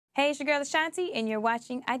Hey, it's your girl Ashanti, and you're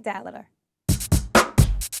watching Idolator.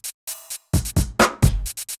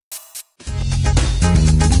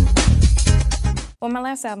 Well, my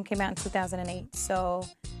last album came out in 2008, so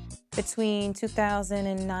between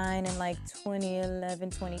 2009 and like 2011,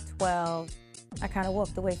 2012, I kind of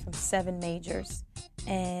walked away from 7 majors,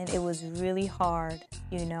 and it was really hard,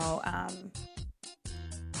 you know,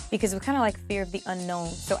 because it was kind of like fear of the unknown.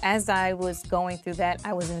 So as I was going through that,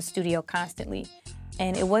 I was in the studio constantly.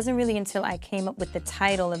 And it wasn't really until I came up with the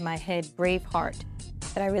title in my head, Braveheart,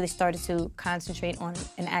 that I really started to concentrate on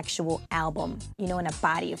an actual album, you know, and a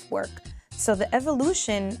body of work. So the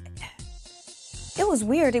evolution, it was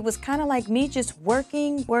weird. It was kind of like me just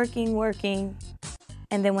working.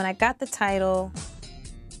 And then when I got the title,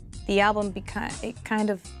 the album kind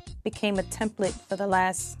of became a template for the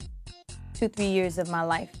last 2-3 years of my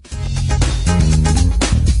life.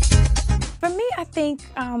 For me, I think,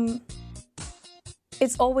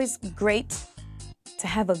 it's always great to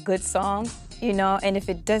have a good song, you know, and if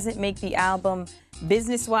it doesn't make the album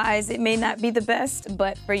business-wise, it may not be the best,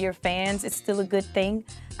 but for your fans, it's still a good thing.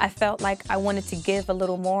 I felt like I wanted to give a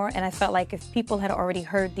little more, and I felt like if people had already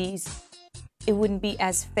heard these, it wouldn't be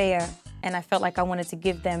as fair, and I felt like I wanted to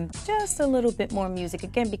give them just a little bit more music.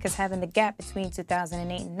 Again, because having the gap between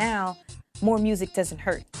 2008 and now, more music doesn't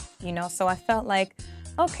hurt, you know, so I felt like,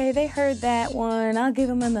 okay, they heard that one, I'll give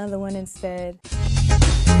them another one instead.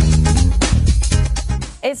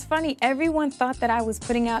 It's funny, everyone thought that I was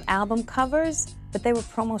putting out album covers, but they were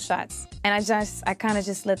promo shots. And I kind of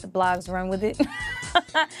just let the blogs run with it.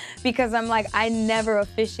 Because I'm like, I never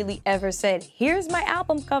officially ever said, here's my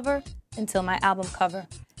album cover, until my album cover,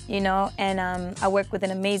 you know? And I worked with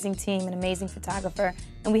an amazing team, an amazing photographer,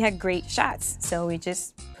 and we had great shots. So we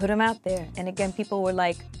just put them out there. And again, people were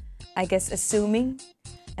like, I guess, assuming.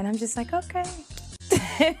 And I'm just like, okay.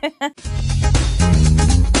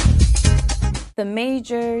 The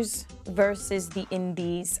majors versus the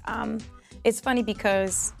indies. It's funny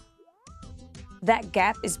because that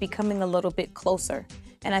gap is becoming a little bit closer.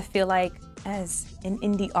 And I feel like as an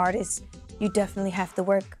indie artist, you definitely have to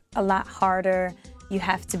work a lot harder. You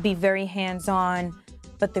have to be very hands-on,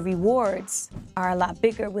 but the rewards are a lot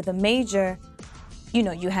bigger. With a major, you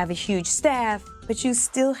know, you have a huge staff, but you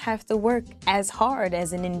still have to work as hard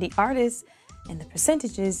as an indie artist, and the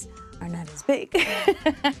percentages are not as big.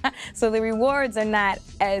 So the rewards are not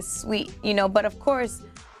as sweet, you know, but of course,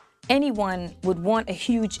 anyone would want a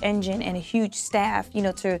huge engine and a huge staff, you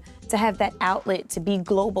know, to have that outlet, to be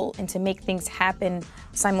global and to make things happen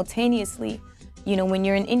simultaneously. You know, when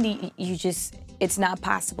you're an indie, it's not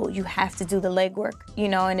possible. You have to do the legwork, you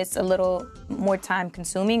know, and it's a little more time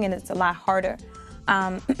consuming and it's a lot harder.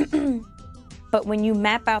 But when you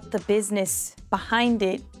map out the business behind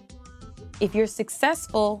it, if you're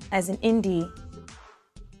successful as an indie,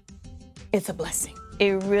 it's a blessing.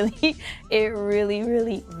 It really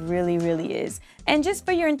is. And just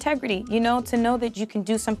for your integrity, you know, to know that you can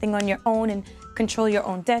do something on your own and control your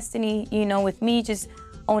own destiny. You know, with me just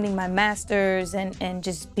owning my masters and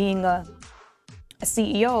just being a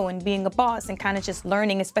CEO and being a boss and kind of just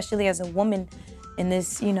learning, especially as a woman in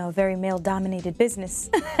this, you know, very male-dominated business.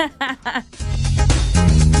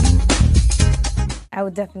 I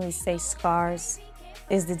would definitely say Scars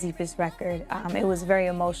is the deepest record. It was very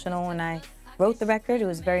emotional when I wrote the record. It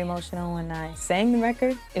was very emotional when I sang the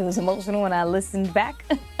record. It was emotional when I listened back.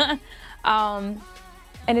 And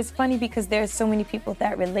it's funny because there are so many people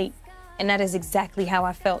that relate, and that is exactly how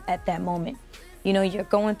I felt at that moment. You know, you're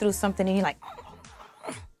going through something and you're like,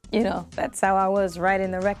 you know, that's how I was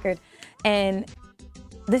writing the record. And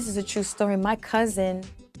this is a true story. My cousin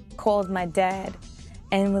called my dad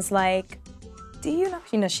and was like, do you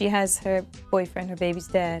know, she has her boyfriend, her baby's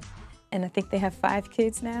dad, and I think they have 5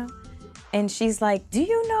 kids now. And she's like, do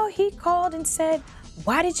you know he called and said,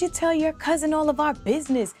 why did you tell your cousin all of our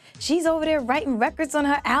business? She's over there writing records on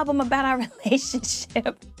her album about our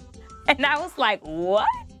relationship. And I was like, what?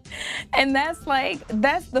 And that's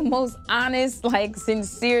the most honest, like,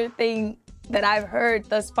 sincere thing that I've heard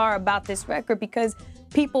thus far about this record, because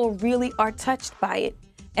people really are touched by it.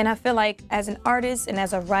 And I feel like as an artist and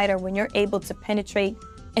as a writer, when you're able to penetrate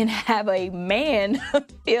and have a man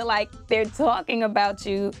feel like they're talking about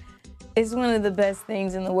you, it's one of the best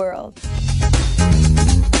things in the world.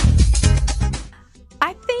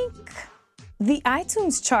 I think the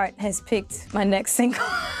iTunes chart has picked my next single.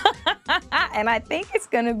 And I think it's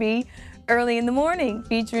gonna be Early in the Morning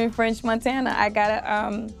featuring French Montana. I got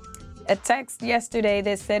a text yesterday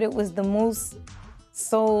that said it was the most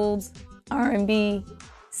sold R&B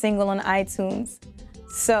single on iTunes.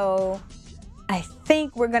 So I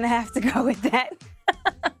think we're gonna have to go with that.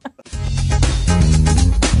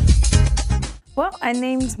 Well, I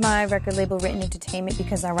named my record label Written Entertainment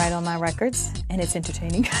because I write on my records, and it's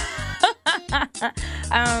entertaining.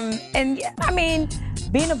 And yeah, I mean,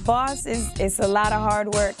 being a boss is a lot of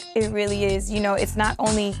hard work. It really is. You know, it's not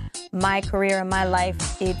only my career and my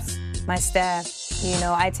life, it's my staff. You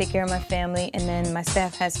know, I take care of my family, and then my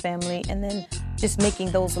staff has family, and then just making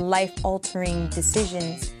those life-altering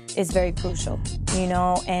decisions is very crucial, you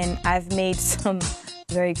know, and I've made some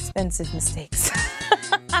very expensive mistakes.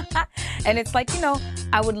 And it's like, you know,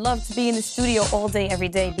 I would love to be in the studio all day, every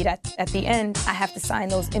day, but at the end, I have to sign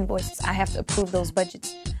those invoices. I have to approve those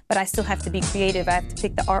budgets. But I still have to be creative. I have to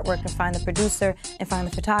pick the artwork and find the producer and find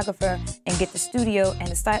the photographer and get the studio and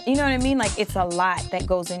the style. You know what I mean? Like, it's a lot that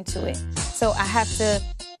goes into it. So I have to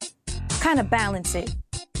kind of balance it,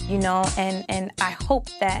 you know, and I hope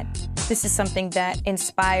that this is something that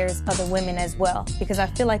inspires other women as well. Because I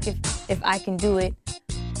feel like if I can do it,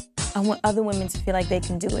 I want other women to feel like they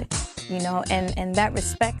can do it, you know, and that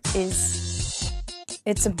respect it's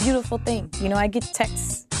a beautiful thing. You know, I get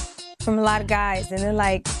texts from a lot of guys and they're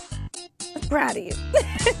like, I'm proud of you.